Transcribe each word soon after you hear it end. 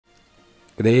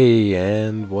Good day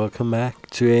and welcome back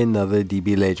to another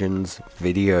DB Legends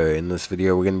video. In this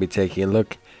video we're going to be taking a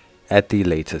look at the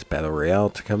latest Battle Royale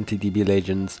to come to DB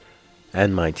Legends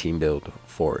and my team build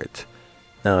for it.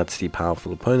 Now it's the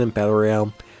Powerful Opponent Battle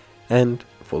Royale, and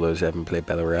for those who haven't played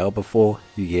Battle Royale before,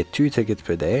 you get 2 tickets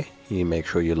per day. You make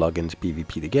sure you log into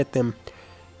PvP to get them.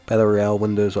 Battle Royale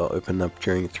windows are opened up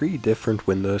during 3 different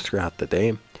windows throughout the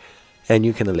day, and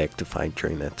you can elect to fight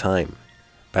during that time.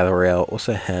 Battle Royale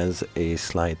also has a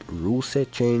slight rule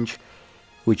set change,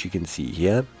 which you can see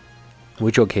here,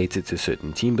 which will cater to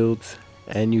certain team builds,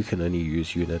 and you can only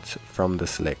use units from the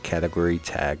select category,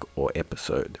 tag, or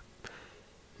episode.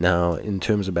 Now, in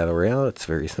terms of Battle Royale, it's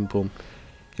very simple.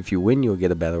 If you win, you'll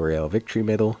get a Battle Royale victory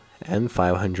medal and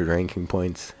 500 ranking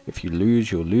points. If you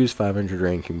lose, you'll lose 500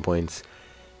 ranking points,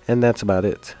 and that's about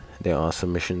it. There are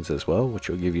some missions as well, which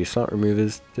will give you slot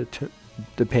removers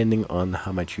depending on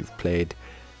how much you've played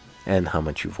and how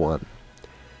much you've won.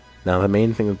 Now the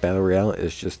main thing with Battle Royale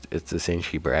is just it's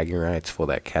essentially bragging rights for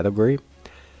that category,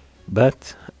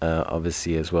 but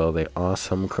obviously as well there are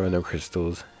some Chrono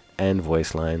crystals and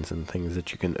voice lines and things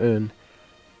that you can earn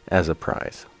as a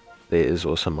prize. There is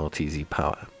also multi-Z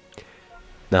power.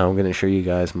 Now I'm going to show you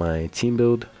guys my team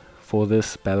build for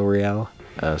this Battle Royale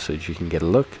so that you can get a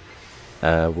look.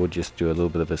 We'll just do a little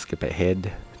bit of a skip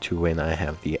ahead to when I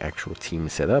have the actual team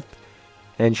set up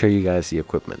and show you guys the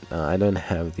equipment. Now, I don't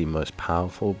have the most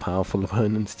powerful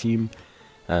opponents team,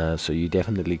 so you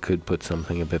definitely could put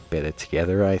something a bit better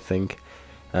together, I think.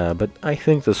 But I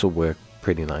think this will work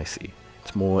pretty nicely.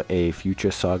 It's more a future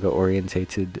saga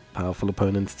orientated powerful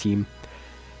opponents team,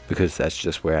 because that's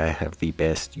just where I have the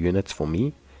best units for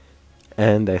me,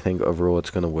 and I think overall it's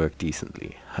going to work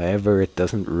decently. However, it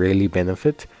doesn't really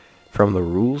benefit from the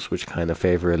rules, which kind of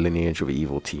favor a Lineage of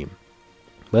Evil team.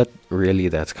 But really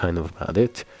that's kind of about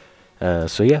it.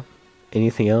 So yeah,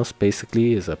 anything else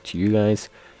basically is up to you guys.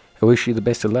 I wish you the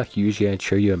best of luck. Usually I'd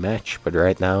show you a match, but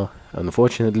right now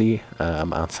unfortunately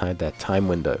I'm outside that time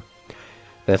window.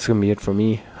 That's gonna be it for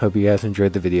me. Hope you guys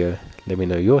enjoyed the video. Let me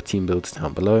know your team builds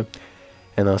down below,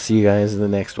 and I'll see you guys in the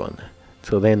next one.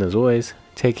 Till then, as always,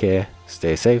 take care,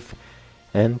 stay safe,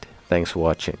 and thanks for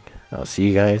watching. I'll see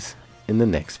you guys in the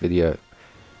next video.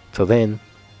 Till then,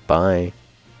 bye.